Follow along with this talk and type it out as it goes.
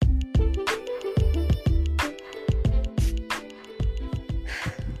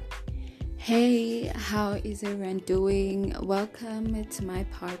Hey, how is everyone doing? Welcome to my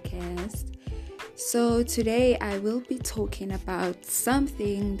podcast. So today I will be talking about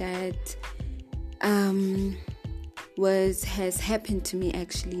something that has happened to me.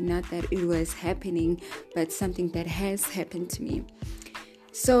 Actually, not that it was happening, but something that has happened to me.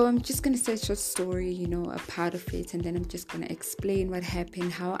 So I'm just gonna say a short story, a part of it, and then I'm just gonna explain what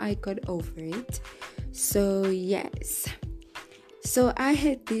happened, how I got over it. So yes. So I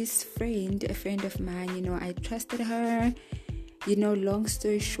had this friend, a friend of mine, I trusted her. Long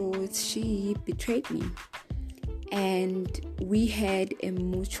story short, she betrayed me. And we had a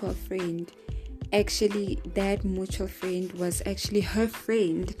mutual friend. Actually, that mutual friend was actually her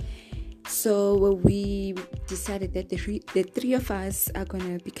friend. So we decided that the three of us are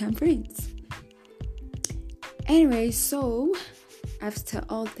going to become friends. Anyway, so after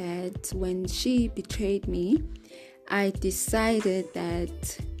all that, when she betrayed me, I decided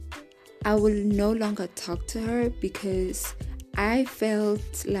that I will no longer talk to her because I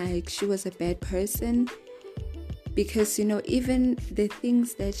felt like she was a bad person. Because, even the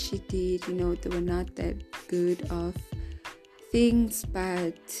things that she did, they were not that good of things.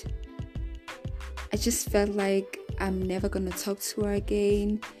 But I just felt like I'm never going to talk to her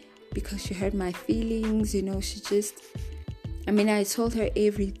again because she hurt my feelings. I told her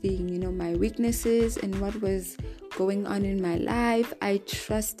everything, my weaknesses and what was going on in my life. I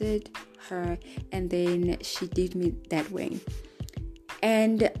trusted her, and then she did me that way.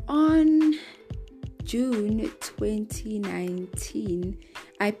 And on June 2019,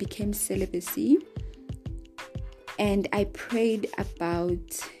 I became celibacy, and I prayed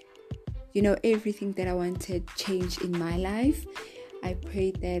about everything that I wanted change in my life. I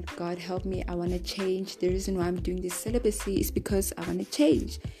prayed that God help me. I want to change. The reason why I'm doing this celibacy is because I want to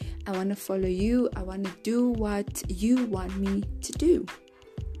change. I want to follow you. I want to do what you want me to do.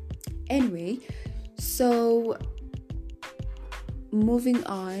 Anyway, so moving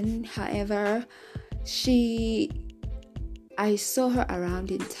on. However, I saw her around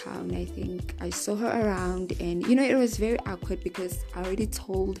in town. I think I saw her around, and it was very awkward because I already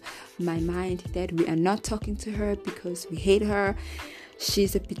told my mind that we are not talking to her because we hate her.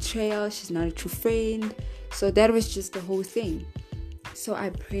 She's a betrayal. She's not a true friend. So that was just the whole thing. So I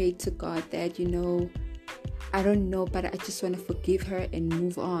prayed to God that, I don't know, but I just want to forgive her and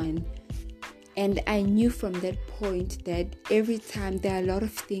move on. And I knew from that point that every time there are a lot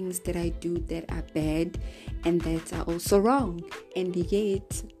of things that I do that are bad and that are also wrong. And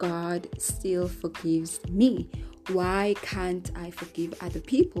yet God still forgives me. Why can't I forgive other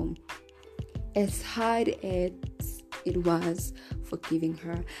people? As hard as it was forgiving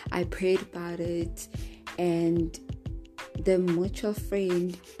her, I prayed about it. And the mutual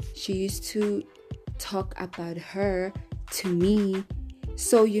friend, she used to talk about her to me.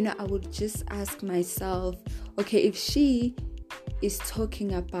 So, I would just ask myself, okay, if she is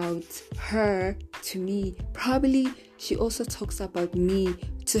talking about her to me, probably she also talks about me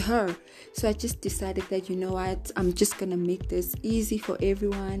to her. So I just decided that, I'm just going to make this easy for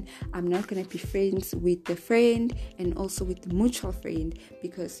everyone. I'm not going to be friends with the friend and also with the mutual friend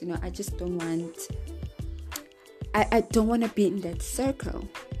because, I just don't want... I don't want to be in that circle.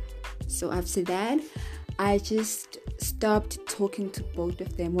 So after that, I just stopped talking to both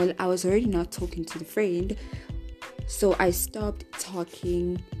of them. Well, I was already not talking to the friend, so I stopped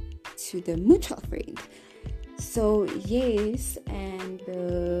talking to the mutual friend. So yes, and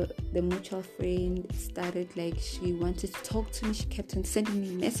the mutual friend started she wanted to talk to me. She kept on sending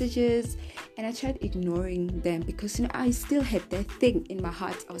me messages, and I tried ignoring them because I still had that thing in my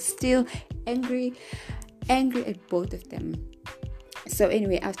heart. I was still angry at both of them. So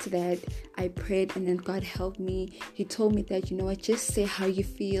anyway, after that, I prayed, and then God helped me. He told me that, just say how you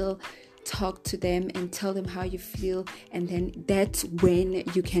feel, talk to them and tell them how you feel, and then that's when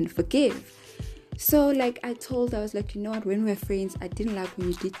you can forgive. So I was like, when we were friends, I didn't like when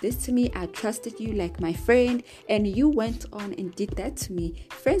you did this to me. I trusted you like my friend, and you went on and did that to me.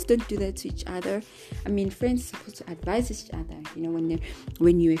 Friends don't do that to each other. Friends are supposed to advise each other.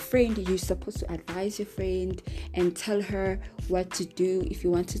 When you're a friend, you're supposed to advise your friend and tell her what to do. If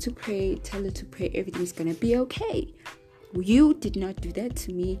you wanted to pray, tell her to pray. Everything's gonna be okay. You did not do that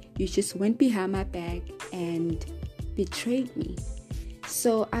to me. You just went behind my back and betrayed me.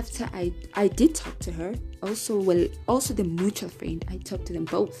 So after I did talk to her, also the mutual friend, I talked to them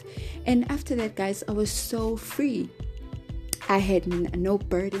both. And after that, guys, I was so free. I had no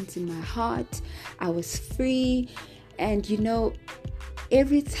burdens in my heart. I was free. And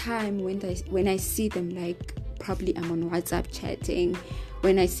every time when I see them, probably I'm on WhatsApp chatting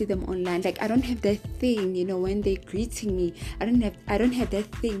when I see them online. Like, I don't have that thing, when they're greeting me. I don't have that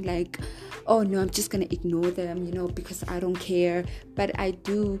thing like, oh no, I'm just gonna ignore them, because I don't care. But I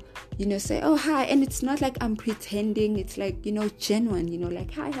do, say, oh hi, and it's not like I'm pretending. It's like, genuine,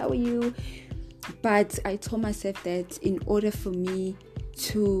 like, hi, how are you? But I told myself that in order for me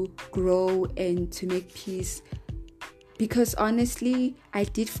to grow and to make peace, because honestly, I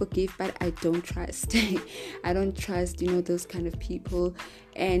did forgive, but I don't trust. I don't trust, those kind of people.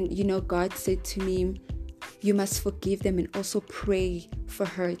 And, God said to me, you must forgive them and also pray for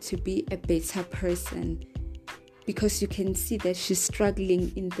her to be a better person. Because you can see that she's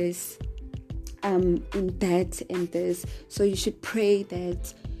struggling in this, in that and this. So you should pray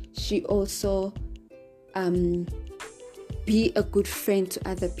that she also be a good friend to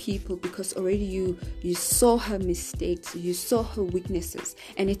other people, because already you saw her mistakes, you saw her weaknesses,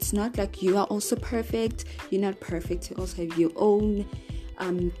 and it's not like you are also perfect. You're not perfect. You also have your own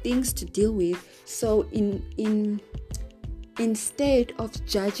things to deal with. So instead of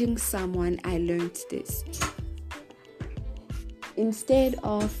judging someone, I learned this. Instead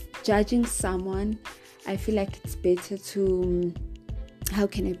of judging someone, I feel like it's better to, how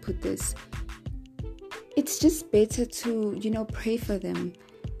can I put this? It's just better to, pray for them,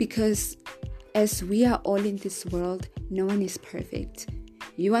 because as we are all in this world, no one is perfect.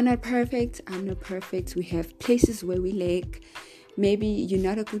 You are not perfect. I'm not perfect. We have places where we lack. Maybe you're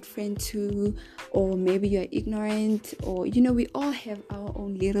not a good friend too, or maybe you're ignorant, or, we all have our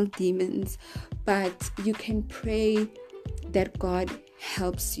own little demons, but you can pray that God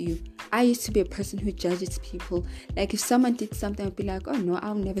helps you. I used to be a person who judges people. Like, if someone did something, I'd be like, oh no,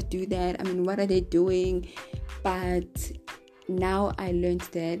 I'll never do that. I mean, what are they doing? But now I learned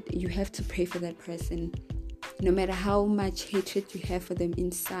that you have to pray for that person. No matter how much hatred you have for them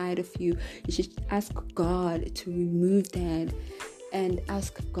inside of you, you should ask God to remove that and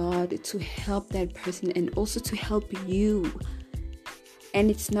ask God to help that person and also to help you. And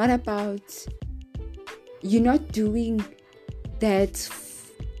it's not about, you're not doing that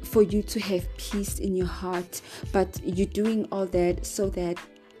for you to have peace in your heart, but you're doing all that so that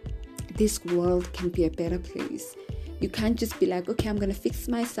this world can be a better place. You can't just be like, okay, I'm gonna fix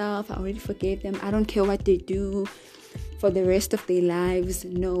myself, I already forgave them, I don't care what they do for the rest of their lives.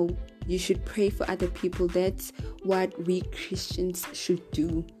 No, you should pray for other people. That's what we Christians should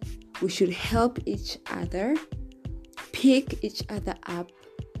do. We should help each other, pick each other up,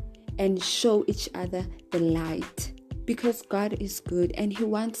 and show each other the light. Because God is good and He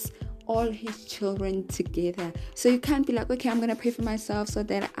wants all His children together. So you can't be like, okay, I'm going to pray for myself so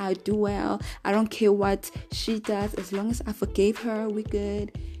that I do well. I don't care what she does. As long as I forgave her, we're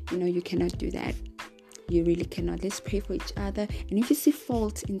good. You cannot do that. You really cannot. Let's pray for each other. And if you see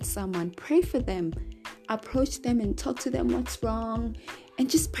fault in someone, pray for them. Approach them and talk to them what's wrong. And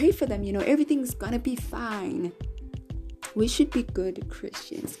just pray for them. Everything's going to be fine. We should be good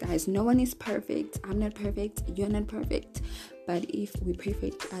Christians, guys. No one is perfect. I'm not perfect. You're not perfect. But if we pray for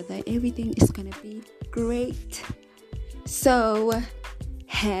each other, everything is going to be great. So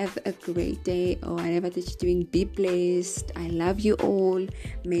have a great day, or whatever that you're doing. Be blessed. I love you all.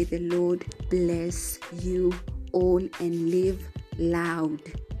 May the Lord bless you all and live loud.